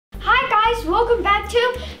guys, welcome back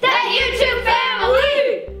to the YouTube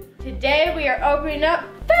family! Today we are opening up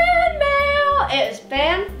fan mail. It is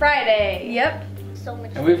Fan Friday. Yep. So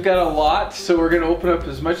much. And we've got a lot, so we're going to open up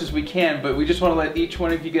as much as we can, but we just want to let each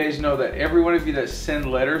one of you guys know that every one of you that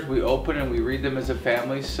send letters, we open and we read them as a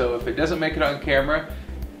family. So if it doesn't make it on camera,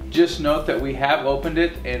 just note that we have opened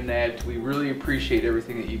it and that we really appreciate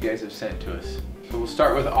everything that you guys have sent to us. So we'll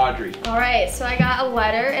start with Audrey. Alright, so I got a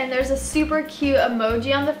letter and there's a super cute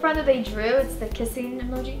emoji on the front that they drew. It's the kissing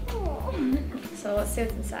emoji. Aww. So let's see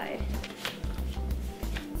what's inside.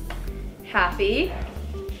 Happy.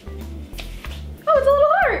 Oh, it's a little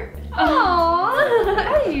heart. Aww.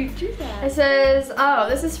 How do you do that? It says, oh,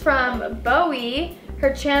 this is from Bowie.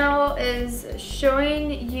 Her channel is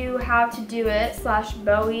showing you how to do it /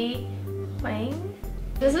 Bowie Wang.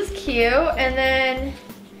 This is cute, and then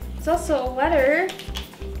it's also a letter.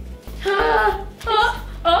 It's an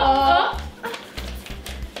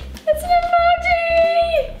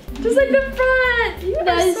emoji! Just like the front. You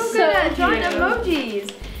guys are so good at drawing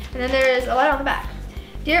emojis. And then there is a letter on the back.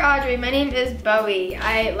 Dear Audrey, my name is Bowie.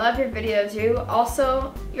 I love your videos. You're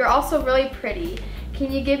also really pretty.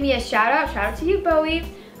 Can you give me a shout out? Shout out to you, Bowie.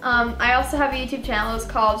 I also have a YouTube channel. It's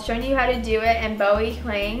called Showing You How to Do It and Bowie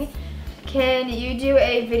Huang. Can you do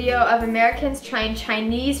a video of Americans trying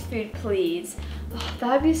Chinese food, please? Oh,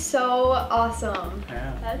 that'd be so awesome.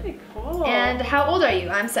 Yeah. That'd be cool. And how old are you?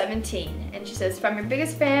 I'm 17. And she says, from your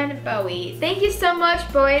biggest fan, Bowie. Thank you so much,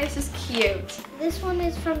 Bowie. This is cute. This one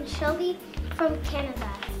is from Shelby from Canada.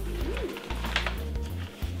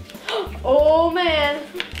 Oh man.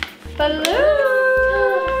 Balloons.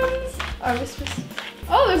 Are we supposed to...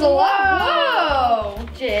 Oh, there's a lot. Whoa.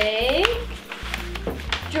 Jake.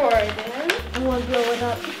 Jordan. I want to blow it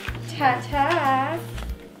up. Tata.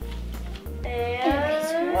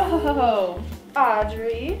 And whoa.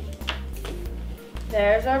 Audrey.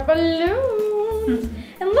 There's our balloons.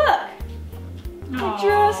 And look. I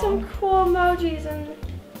drew some cool emojis and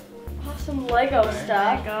awesome Lego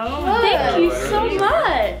stuff. Lego. Thank you so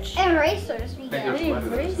much. Erasers we got.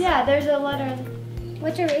 Yeah, there's a letter.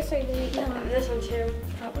 Which eraser do we get? This one too.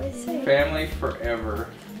 Probably safe. Family forever.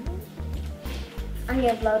 I'm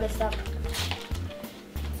gonna blow this up.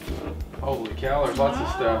 Holy cow, there's lots of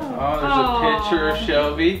stuff. Oh, there's a picture of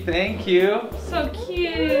Shelby. Thank you. So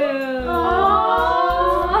cute.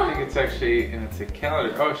 I think it's actually, and it's a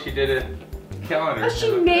calendar. Oh, she did a calendar. Oh,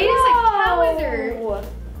 she made us a calendar.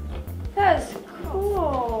 That's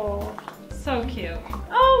cool. So cute.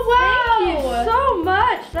 Oh, wow. Thank you so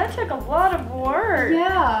much. That took a lot of work.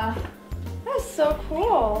 Yeah. That's so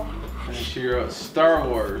cool. And she wrote Star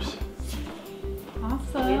Wars.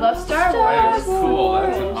 Awesome. We love Star That Wars. is cool.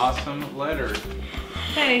 That's an awesome letter.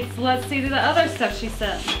 Okay, so let's see the other stuff she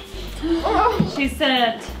sent. She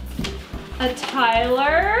sent a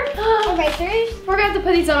Tyler. Erasers. We're going to have to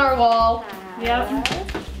put these on our wall. Yep.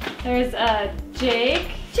 There's a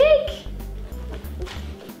Jake. Jake.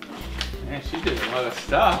 Man, she did a lot of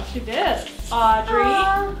stuff. She did.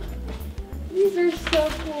 Audrey. These are so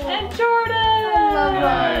cool. And Jordan. I love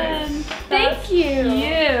Nice. Thank you.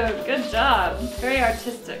 Cute. Good job. Very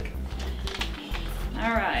artistic.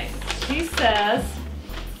 All right. She says,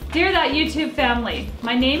 Dear That YouTube Family,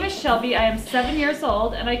 my name is Shelby. I am 7 years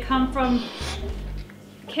old and I come from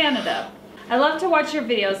Canada. I love to watch your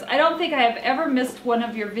videos. I don't think I have ever missed one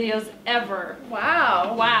of your videos ever.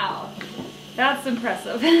 Wow. Wow. That's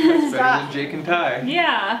impressive. That's better than Jake and Ty.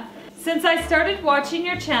 Yeah. Since I started watching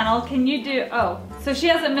your channel, can you do, so she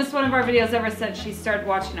hasn't missed one of our videos ever since she started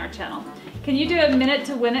watching our channel. Can you do a minute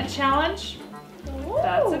to win it challenge? Ooh.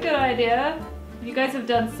 That's a good idea. You guys have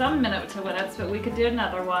done some minute to win it, but we could do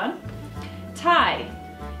another one. Ty,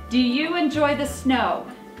 do you enjoy the snow?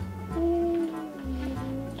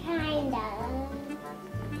 Kinda.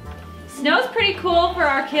 Snow's pretty cool for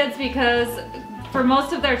our kids because for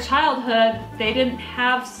most of their childhood, they didn't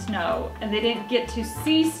have snow and they didn't get to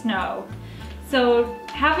see snow. So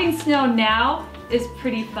having snow now is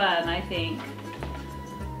pretty fun, I think.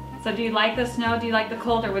 So do you like the snow? Do you like the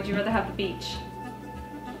cold, or would you rather have the beach?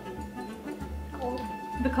 Cold.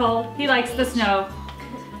 The cold. He likes the snow.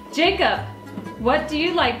 Jacob, what do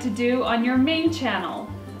you like to do on your main channel?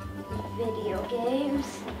 Video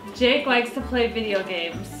games. Jake likes to play video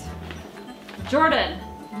games. Jordan,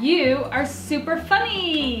 you are super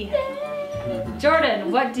funny.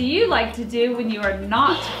 Jordan, what do you like to do when you are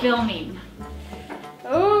not filming?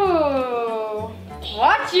 Ooh.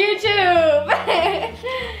 Watch YouTube.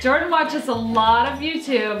 Jordan watches a lot of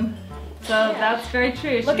YouTube, so that's very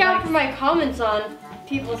true. Look out for my comments on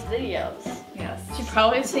people's videos. Yes. You've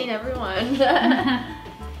probably seen everyone.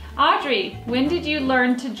 Audrey, when did you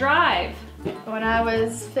learn to drive? When I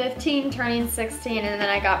was 15, turning 16, and then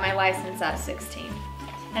I got my license at 16.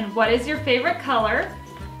 And what is your favorite color?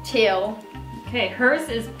 Teal. Okay, hers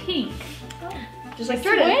is pink. Just like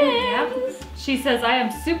Jordan. Yep. She says, I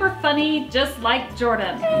am super funny, just like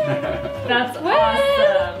Jordan. That's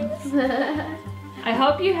awesome. I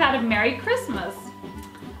hope you had a Merry Christmas.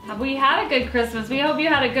 We had a good Christmas. We hope you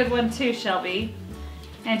had a good one too, Shelby.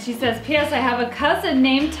 And she says, P.S. I have a cousin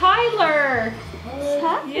named Tyler.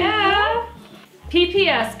 Yeah.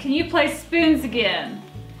 P.P.S. Can you play spoons again?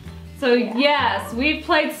 So yes, we've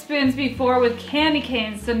played spoons before with candy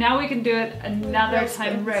canes, so now we can do it another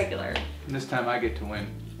time regular. And this time I get to win.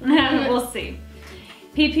 We'll see.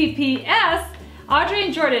 P.P.P.S. Audrey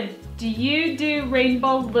and Jordan, do you do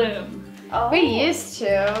rainbow loom? Oh. We used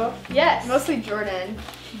to. Yes. Mostly Jordan.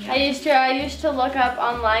 I used to look up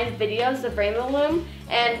online videos of rainbow loom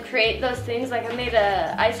and create those things. Like I made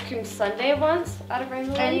a ice cream sundae once out of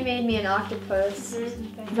rainbow loom. And you made me an octopus.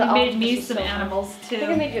 Mm-hmm. You made me some animals I think I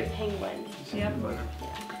too. made you a penguin. Yep.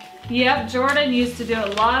 Yep, Jordan used to do a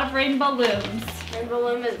lot of rainbow looms. Rainbow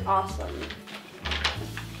loom is awesome.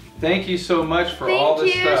 Thank you so much for all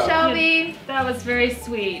this Thank you, stuff. Shelby. That was very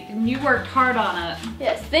sweet, and you worked hard on it.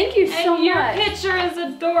 Yes, thank you so And your much. picture is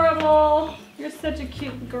adorable. You're such a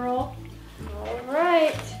cute girl. All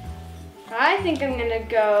right. I think I'm gonna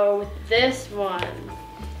go with this one.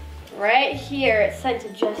 Right here, it's sent to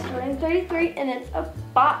Just Jordan 33, and it's a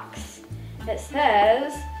box. It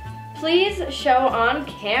says, please show on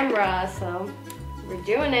camera. So we're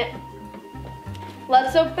doing it.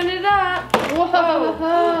 Let's open it up.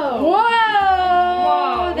 Whoa.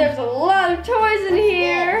 Whoa! There's a lot of toys in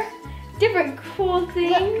here. Different cool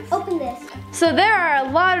things. Open this. So there are a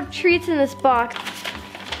lot of treats in this box.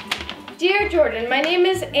 Dear Jordan, my name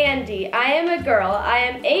is Andy. I am a girl. I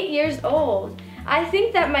am 8 years old. I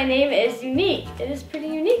think that my name is unique. It is pretty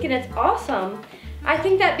unique and it's awesome. I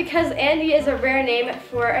think that because Andy is a rare name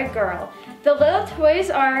for a girl. The little toys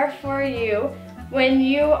are for you when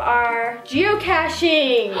you are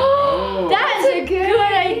geocaching. Oh. That is a good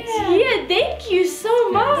idea. Thank you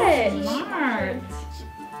so much. Smart.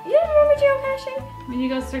 You remember geocaching? When you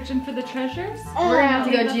go searching for the treasures, We're gonna have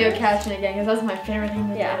to go geocaching again because that's my favorite thing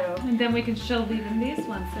to do. and then we can show them these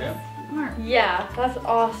ones. That's smart. Yeah, that's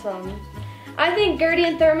awesome. I think Gertie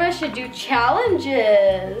and Therma should do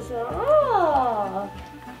challenges. Oh.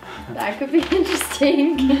 That could be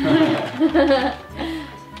interesting.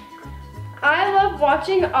 I love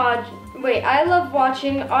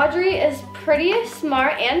watching Audrey is pretty,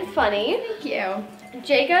 smart, and funny. Thank you.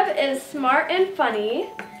 Jacob is smart and funny.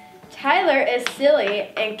 Tyler is silly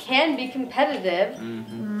and can be competitive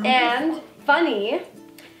and funny.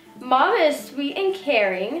 Mom is sweet and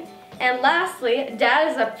caring. And lastly, Dad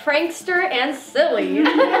is a prankster and silly.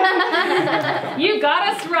 You got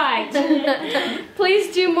us right.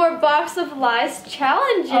 Please do more Box of Lies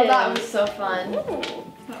challenges. Oh, that was so fun. Ooh.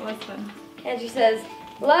 That was fun. And she says,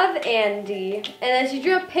 love Andy. And then she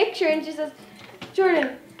drew a picture and she says,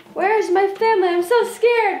 Jordan, where's my family? I'm so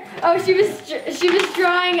scared. Oh, she was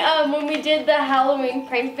drawing when we did the Halloween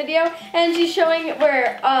prank video, and she's showing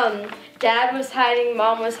where Dad was hiding,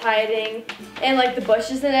 Mom was hiding, and like the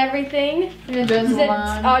bushes and everything. It's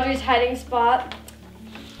Audrey's hiding spot.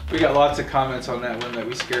 We got lots of comments on that one that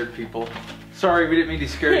we scared people. Sorry, we didn't mean to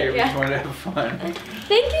scare you. We just Yeah. wanted to have fun.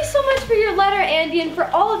 Thank you so much for your letter, Andy, and for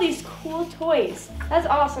all of these cool toys. That's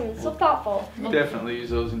awesome. It's so thoughtful. Definitely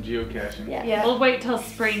use those in geocaching. Yeah. We'll wait till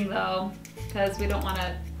spring though, because we don't want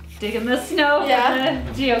to dig in the snow Yeah.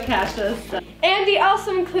 for the geocaches. So. Andy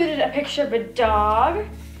also included a picture of a dog,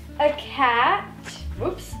 a cat,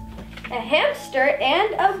 whoops, a hamster,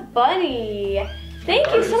 and a bunny.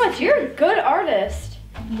 Thank you so much. You're a good artist.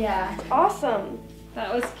 Yeah. Awesome.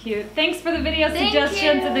 That was cute. Thanks for the video Thank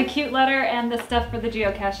suggestions you. and the cute letter and the stuff for the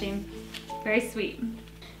geocaching. Very sweet.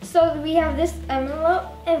 So we have this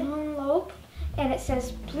envelope, and it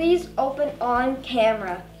says, please open on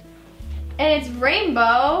camera. And it's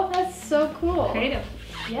rainbow. That's so cool. Creative.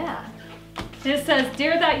 Yeah. It says,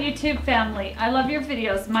 Dear That YouTube Family, I love your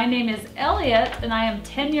videos. My name is Elliot and I am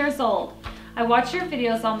 10 years old. I watch your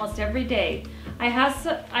videos almost every day. I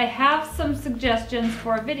have some suggestions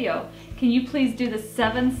for a video. Can you please do the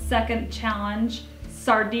 7-second challenge,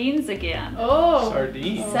 sardines again? Oh.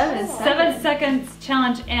 Sardines. 7 seconds. 7 seconds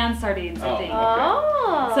challenge and sardines, I Oh. think.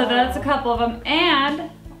 Oh. So that's a couple of them. And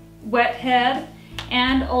wet head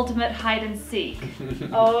and ultimate hide and seek.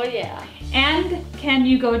 Oh, yeah. And can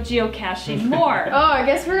you go geocaching more? Oh, I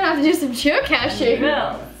guess we're gonna have to do some geocaching.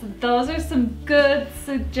 Well, so those are some good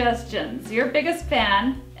suggestions. Your biggest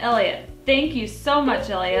fan, Elliot. Thank you so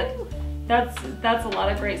much, Elliot. That's a lot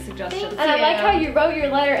of great suggestions. And I like how you wrote your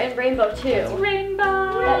letter in rainbow too.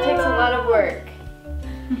 Rainbow. That takes a lot of work.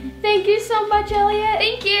 Thank you so much, Elliot.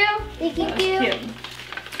 Thank you. Thank you. Cute.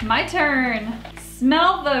 My turn.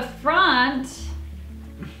 Smell the front.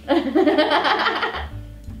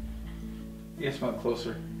 You smell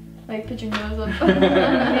closer. Like, put your nose up.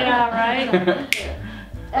 Yeah, right?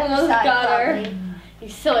 Almost got her. You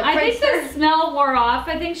silly I think prankster. the smell wore off.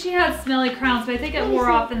 I think she had smelly crowns, but I think it wore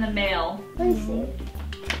off in the mail. Let me see.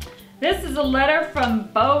 This is a letter from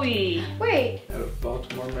Bowie. Wait, Out of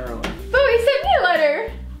Baltimore, Maryland. Bowie sent me a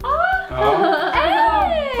letter. Oh.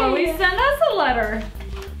 Hey! Bowie sent us a letter.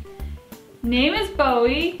 Name is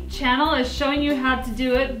Bowie. Channel is showing you how to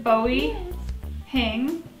do it. Bowie.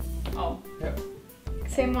 Hing. Oh. Yep.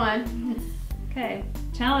 Same one. Okay.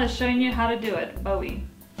 Channel is showing you how to do it. Bowie.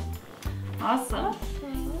 Awesome.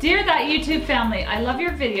 Dear That YouTube family, I love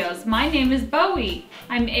your videos. My name is Bowie.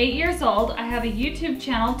 I'm 8 years old. I have a YouTube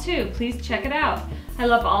channel too. Please check it out. I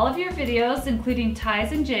love all of your videos, including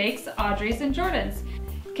Ty's and Jake's, Audrey's and Jordan's.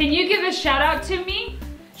 Can you give a shout out to me?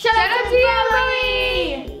 Shout out to you,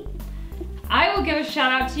 Bowie! I will give a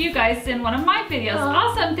shout out to you guys in one of my videos.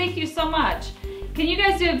 Awesome, thank you so much. Can you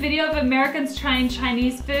guys do a video of Americans trying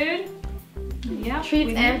Chinese food? Yeah.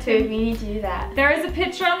 Treats and food, we need to do that. There is a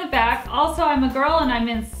picture on the back. Also, I'm a girl and I'm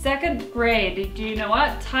in 2nd grade. Do you know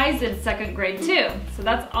what? Ty's in 2nd grade too. So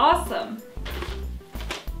that's awesome.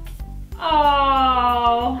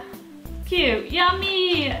 Oh, cute,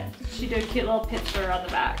 yummy. She did a cute little picture on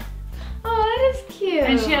the back. Oh, that is cute.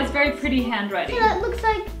 And she has very pretty handwriting. So it looks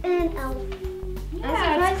like an elf.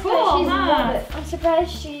 Yeah, it's I'm cool, surprised that she's huh? one, but I'm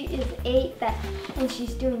surprised she is 8 and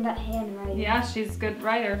she's doing that handwriting. Yeah, she's a good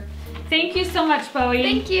writer. Thank you so much, Bowie.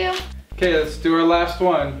 Thank you. Okay, let's do our last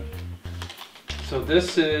one. So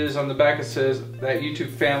this is, on the back it says, that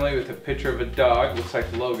YouTube family with a picture of a dog. Looks like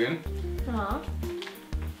Logan. Aww.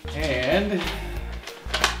 And,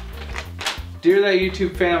 dear That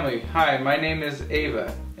YouTube family, hi, my name is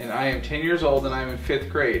Ava, and I am 10 years old and I'm in 5th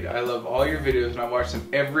grade. I love all your videos and I watch them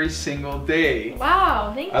every single day.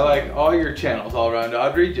 Wow, thank you. I like all your channels, All Around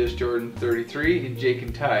Audrey, Just Jordan 33, and Jake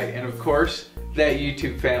and Ty. And of course, That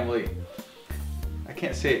YouTube family. I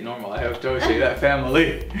can't say it normal, I have to always say that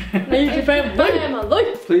family. YouTube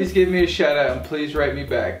family. Please give me a shout out and please write me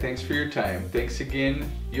back. Thanks for your time. Thanks again,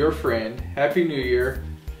 your friend. Happy New Year,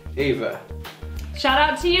 Ava. Shout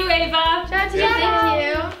out to you, Ava. Shout out to you,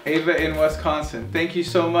 thank you. Ava in Wisconsin. Thank you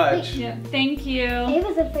so much. Yeah, thank you.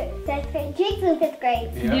 Ava's in 5th grade. Jake's in 5th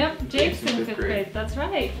grade. Yep, Jake's in 5th grade. That's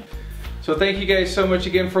right. So thank you guys so much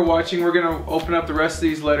again for watching. We're going to open up the rest of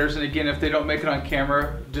these letters, and again, if they don't make it on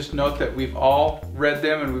camera, just note that we've all read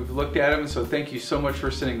them and we've looked at them, so thank you so much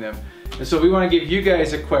for sending them. And so we want to give you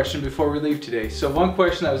guys a question before we leave today. So one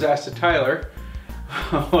question that was asked to Tyler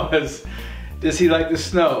was, does he like the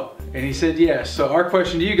snow? And he said yes. So our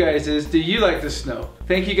question to you guys is, do you like the snow?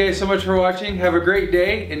 Thank you guys so much for watching. Have a great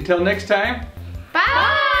day. Until next time.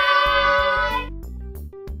 Bye.